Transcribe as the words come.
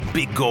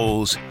Big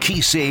goals,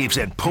 key saves,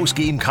 and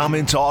post-game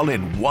comments all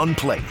in one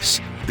place.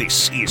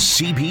 This is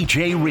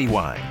CBJ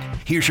Rewind.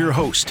 Here's your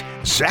host,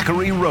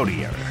 Zachary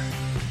Rodier.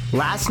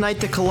 Last night,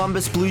 the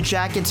Columbus Blue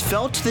Jackets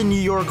fell to the New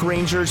York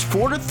Rangers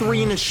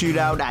 4-3 in a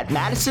shootout at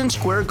Madison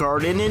Square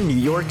Garden in New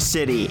York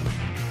City.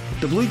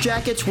 The Blue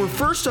Jackets were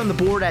first on the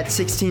board at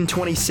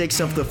 16:26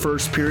 of the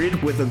first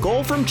period with a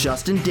goal from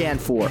Justin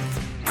Danforth.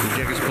 Blue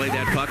Jackets played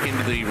that puck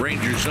into the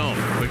Rangers zone.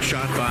 Quick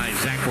shot by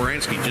Zach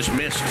Werenski, just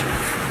missed.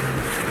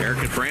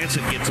 Eric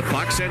Branson gets a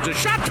puck, sends a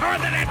shot toward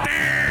the net.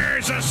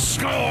 There's a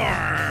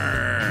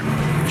score!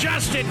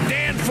 Justin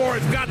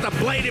Danforth got the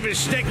blade of his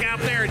stick out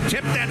there and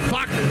tipped that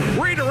puck,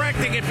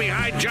 redirecting it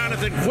behind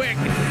Jonathan Quick.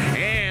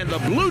 And the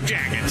Blue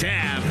Jackets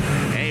have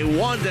a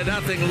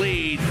 1-0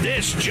 lead.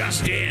 This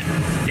just in.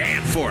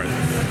 Danforth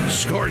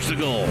scores the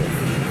goal.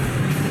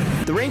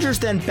 The Rangers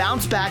then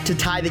bounced back to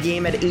tie the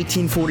game at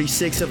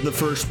 18:46 of the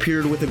first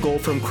period with a goal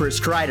from Chris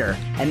Kreider.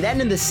 And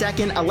then in the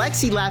second,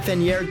 Alexis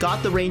Lafreniere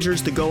got the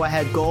Rangers the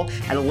go-ahead goal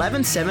at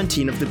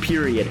 11:17 of the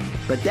period.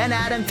 But then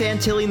Adam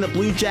Fantilli and the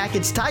Blue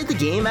Jackets tied the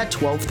game at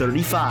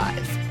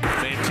 12:35.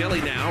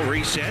 Fantilli now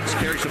resets,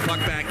 carries the puck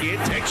back in,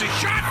 takes a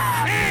shot,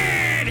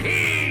 and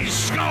he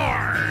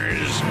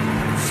scores!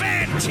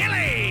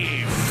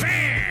 Fantilli!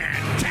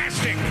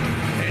 Fantastic!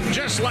 And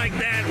just like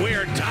that, we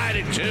are tied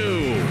at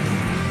 2.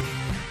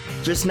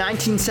 Just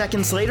 19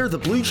 seconds later, the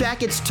Blue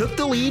Jackets took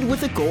the lead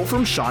with a goal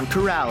from Sean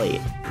Kuraly.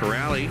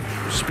 Kuraly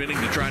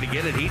spinning to try to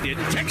get it. He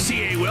didn't.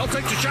 Texier will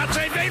takes a shot,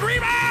 save, made,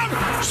 rebound,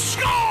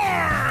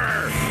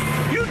 score!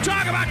 You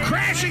talk about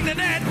crashing the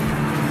net.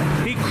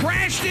 He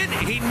crashed it.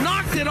 He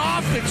knocked it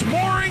off its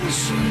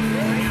moorings,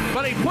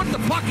 but he put the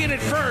puck in at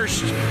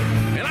first.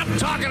 And I'm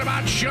talking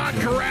about Sean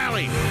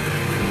Kuraly.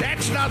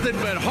 That's nothing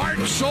but heart,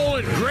 soul,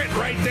 and grit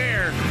right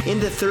there. In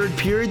the third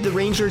period, the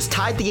Rangers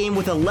tied the game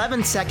with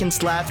 11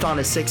 seconds left on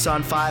a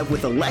 6-on-5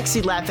 with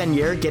Alexis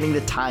Lafreniere getting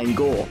the tying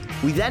goal.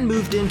 We then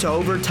moved into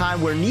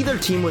overtime where neither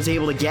team was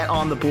able to get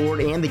on the board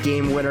and the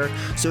game winner.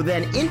 So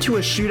then into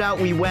a shootout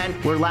we went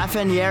where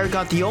Lafreniere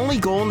got the only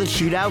goal in the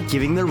shootout,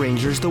 giving the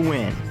Rangers the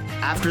win.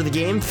 After the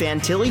game,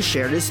 Fantilli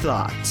shared his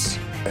thoughts.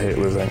 I hate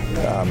losing.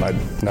 I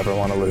never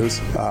want to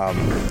lose. I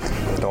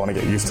don't want to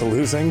get used to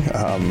losing.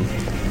 I'm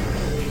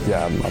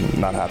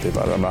not happy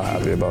about it. I'm not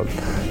happy about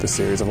the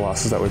series of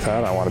losses that we've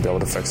had. I want to be able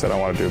to fix it. I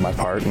want to do my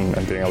part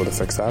and being able to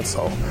fix that.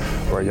 So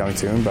we're a young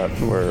team, but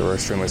we're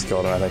extremely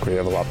skilled, and I think we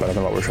have a lot better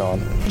than what we're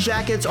showing.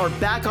 Jackets are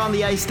back on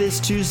the ice this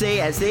Tuesday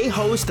as they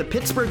host the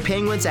Pittsburgh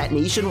Penguins at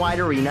Nationwide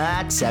Arena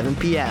at 7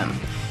 p.m.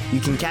 You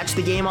can catch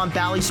the game on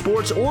Bally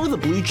Sports or the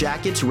Blue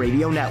Jackets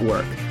Radio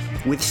Network.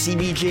 With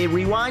CBJ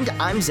Rewind,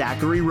 I'm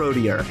Zachary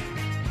Rodier.